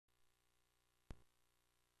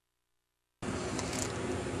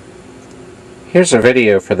Here's a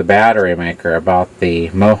video for the Batterymaker about the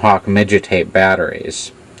Mohawk Midgetape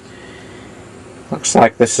batteries. Looks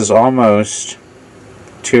like this is almost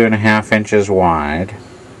 2.5 inches wide.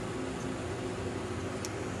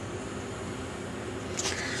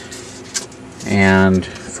 And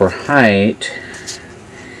for height,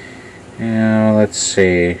 let's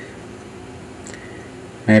see,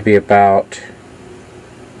 maybe about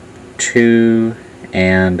 2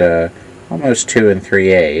 and almost 2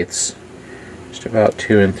 3/8. Just about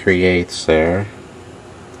 2 3/8 there.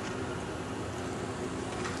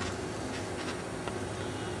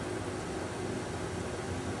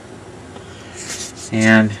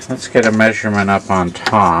 And let's get a measurement up on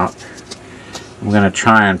top. I'm going to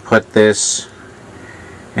try and put this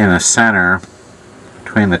in the center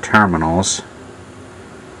between the terminals.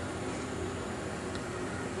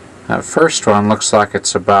 That first one looks like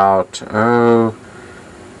it's about,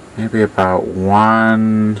 maybe about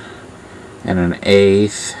 1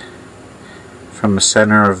 1/8 from the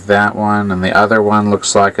center of that one, and the other one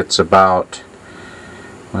looks like it's about,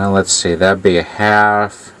 well, let's see, that'd be a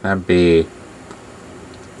half, that'd be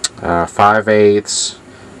 5/8,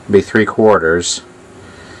 be 3/4.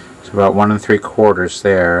 So about 1 3/4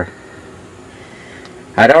 there.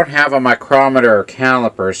 I don't have a micrometer or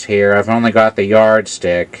calipers here. I've only got the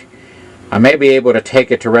yardstick. I may be able to take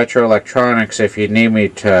it to Retro Electronics if you need me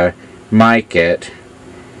to mic it.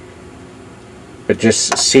 But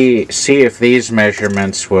just see if these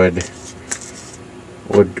measurements would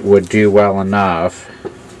do well enough,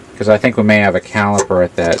 because I think we may have a caliper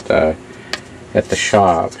at that at the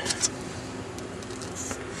shop.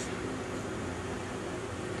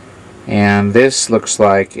 And this looks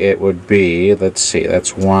like it would be, let's see,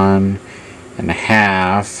 that's 1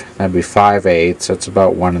 1/2, that'd be 5/8, that's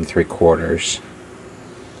about 1 3/4.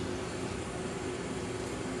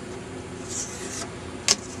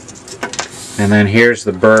 And then here's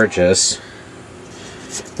the Burgess,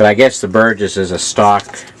 but I guess the Burgess is a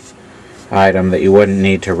stock item that you wouldn't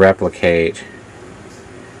need to replicate.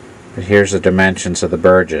 But here's the dimensions of the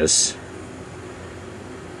Burgess.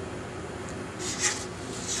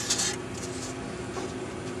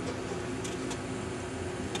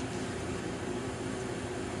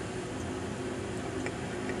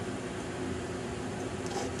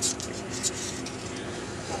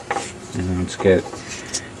 And let's get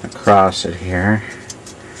across it here.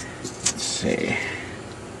 Let's see.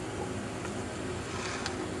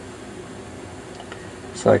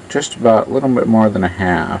 It's like just about a little bit more than a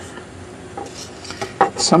half.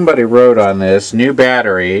 Somebody wrote on this, new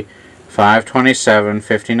battery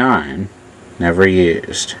 52759, never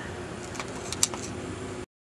used.